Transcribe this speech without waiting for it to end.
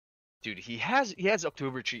Dude, he has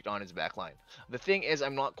October Treat on his back line. The thing is,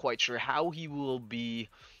 I'm not quite sure how he'll be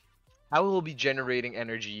generating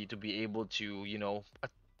energy to be able to,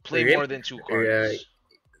 play Rim more than two uh, cards.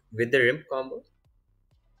 with the rim combo.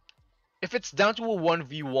 If it's down to a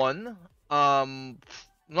 1v1,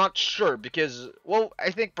 not sure because, well, I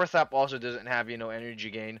think Prathap also doesn't have, energy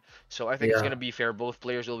gain. So I think it's Yeah, gonna be fair. Both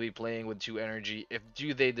players will be playing with two energy. If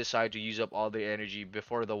do they decide to use up all their energy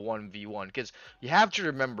before the 1v1? Because you have to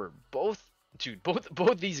remember, both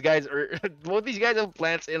these guys are both these guys have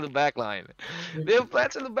plants in the back line. They have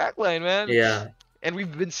plants in the back line, man. yeah. And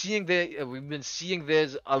we've been seeing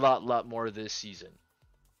this a lot more this season.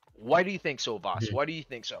 Why do you think so, Boss? Mhm. Why do you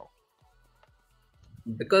think so?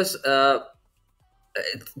 Because the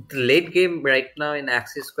late game right now in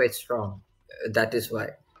Axis is quite strong. That is why,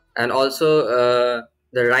 and also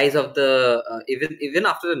the rise of the even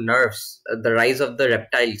after the nerfs, the rise of the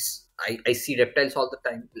reptiles. I see reptiles all the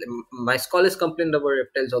time. My scholars complain about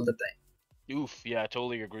reptiles all the time. Oof, yeah, I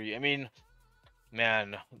totally agree. I mean,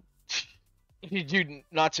 man, dude,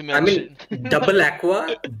 not to I mean, mention, double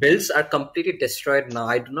aqua builds are completely destroyed now.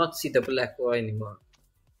 I do not see double aqua anymore.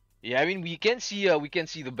 yeah, I mean, we can see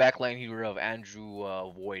the backline here of Andrew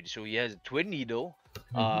Void. So he has a twin needle,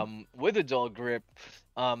 Mhm. with a dull grip.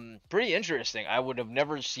 Pretty interesting. I would have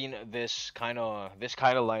never seen this kind of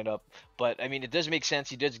lineup, but I mean, it does make sense.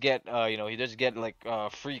 He does get like a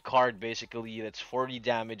free card basically. That's 40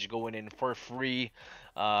 damage going in for free.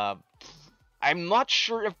 Uh, I'm not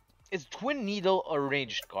sure if is Twin Needle a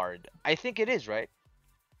ranged card. I think it is, right?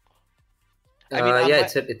 I mean, Yeah,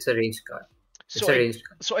 it's a range card. It's so a I range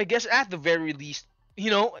card. so I guess at the very least,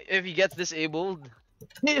 if he gets disabled,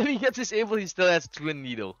 if he gets disabled, he still has Twin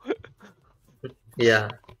Needle. Yeah,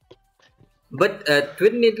 but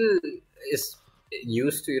twin needle is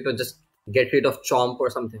used to just get rid of chomp or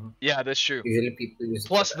something. Yeah, that's true. Usually people use it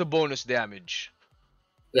for Plus that. the bonus damage.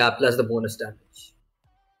 Yeah, plus the bonus damage.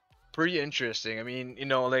 Pretty interesting. I mean,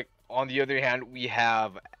 like on the other hand, we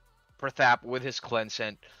have Prathap with his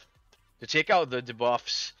Cleansant to take out the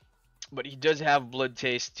debuffs, but he does have Blood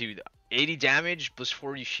Taste too. 80 damage plus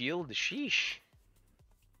 40 shield. Sheesh.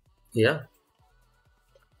 Yeah.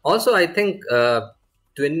 Also, I think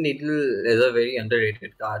twin needle is a very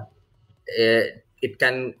underrated card. It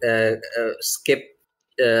can skip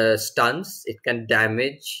stuns. It can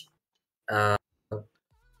damage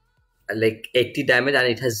like 80 damage, and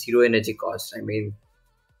it has zero energy cost. I mean,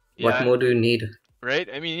 what Yeah, more do you need? right?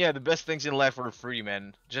 I mean, yeah, the best things in life are free,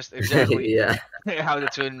 man. Just exactly Yeah. how the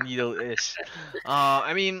Twin Needle is.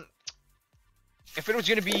 I mean, if it was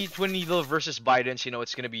gonna be Twin Needle versus Biden's,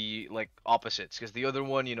 it's gonna be like opposites. Because the other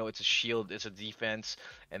one, it's a shield, it's a defense,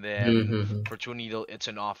 and then Mhm. for Twin Needle, it's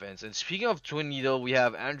an offense. And speaking of Twin Needle, we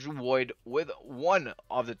have Andrew Void with one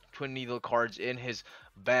of the Twin Needle cards in his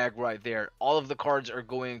bag right there. All of the cards are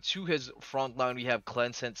going to his front line. We have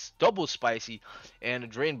Cleansance, Double Spicy, and a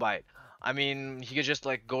Drain Bite. I mean, he could just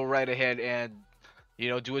like go right ahead and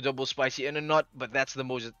do a double spicy and a nut, but that's the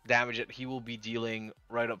most damage that he will be dealing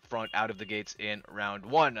right up front out of the gates in round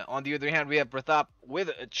one. On the other hand, we have Prathap with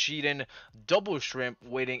a Cheatin, double shrimp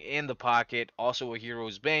waiting in the pocket, also a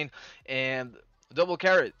hero's bane, and double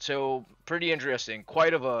carrot. So pretty interesting.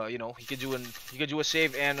 Quite of a he could do a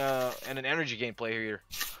save and an energy gain play here.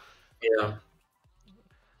 Yeah.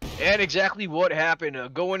 And exactly what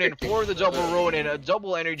happened. Going in for the double road and a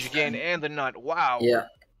double energy gain and the nut. Wow. Yeah.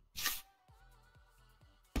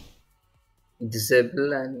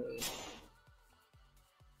 Disable and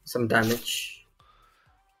some damage.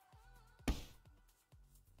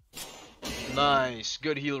 Nice.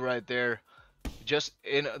 Good heal right there. Just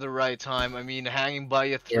in the right time. I mean, hanging by a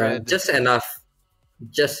Yeah, thread. just enough.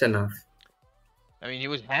 Just enough. I mean, he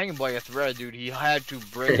was hanging by a thread, dude. He had to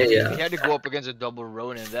break. I mean, Yeah. he had to go up against a double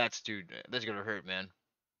road, and dude, that's gonna hurt, man.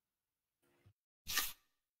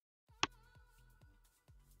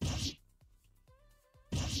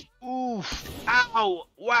 Oof. Ow.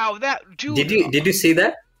 Wow, that, dude. Did you see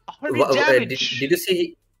that? 100 Did damage. you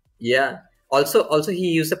see? Yeah. Also he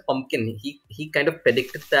used a pumpkin. He kind of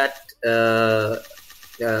predicted that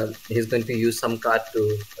he's going to use some card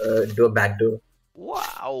to do a backdoor.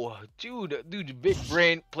 Wow. Dude, big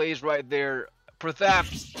brain plays right there. Prathap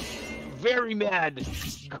very mad.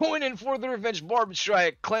 Going in for the revenge barb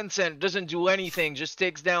strike. Cleansant doesn't do anything. Just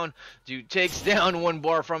takes down one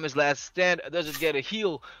bar from his last stand. Doesn't get a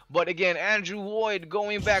heal. But again, Andrew Void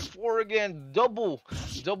going back for again. Double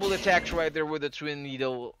attacks right there with the twin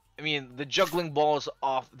needle. I mean, the juggling balls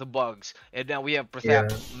off the bugs. And now we have Yeah.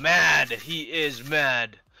 Prathap mad. He is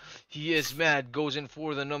mad. He is mad. Goes in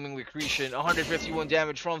for the numbing accretion. 151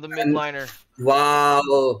 damage from the And midliner.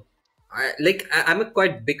 wow. I'm a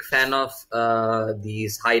quite big fan of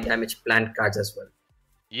these high damage plant cards as well.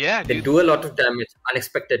 Yeah, They dude. do a lot of damage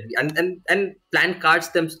unexpectedly, and plant cards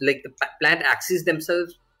them like the plant axes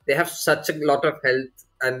themselves. They have such a lot of health,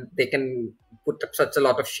 and they can put up such a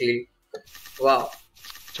lot of shield. Wow.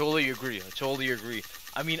 Totally agree. I totally agree.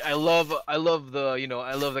 I mean, I love the, I love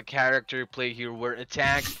the character play here where a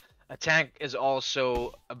tank is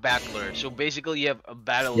also a battler. So basically, you have a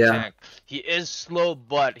battle Yeah. tank. He is slow,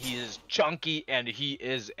 but he is chunky and he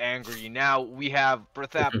is angry. Now we have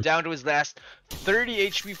Prathap Mhm. down to his last 30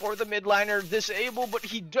 HP for the midliner, disabled, but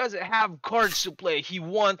he does have cards to play. He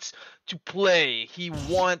wants to play. He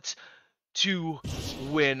wants to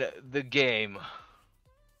win the game.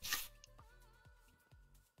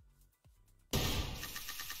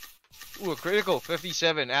 Ooh, a critical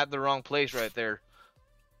 57 at the wrong place right there.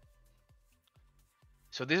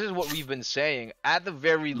 So this is what we've been saying. At the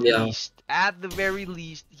very Yeah. least,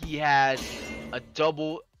 he has a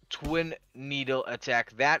double twin needle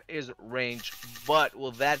attack. That is range, but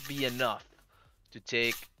will that be enough to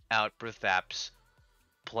take out Prathap's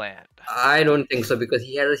plan? I don't think so because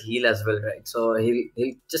he has a heal as well, right? So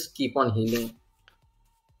he'll just keep on healing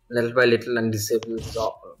little by little and disable his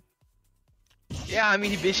offer. Yeah, I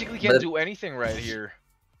mean, he basically can't But do anything right here.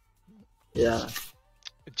 yeah,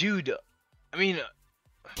 Dude, I mean,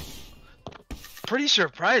 pretty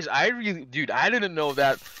surprised. Dude, I didn't know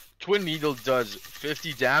that Twin Needle does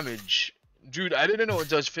 50 damage. Dude, I didn't know it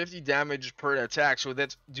does 50 damage per attack. So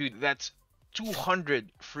that's 200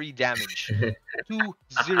 free damage.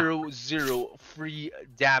 200 free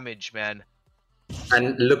damage, man.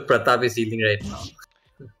 and look, Pratap is healing right now,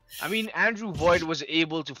 I mean, Andrew Void was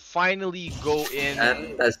able to finally go in,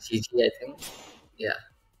 and that's GG, I think. Yeah.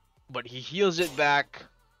 but he heals it back.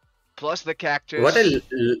 Plus the cactus. What I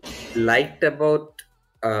liked about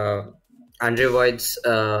ANDREWOID's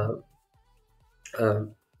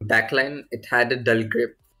backline, it had a dull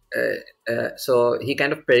grip. So he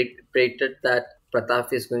kind of predicted that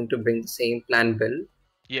Pratap is going to bring the same plan build.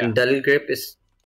 Yeah. And dull grip is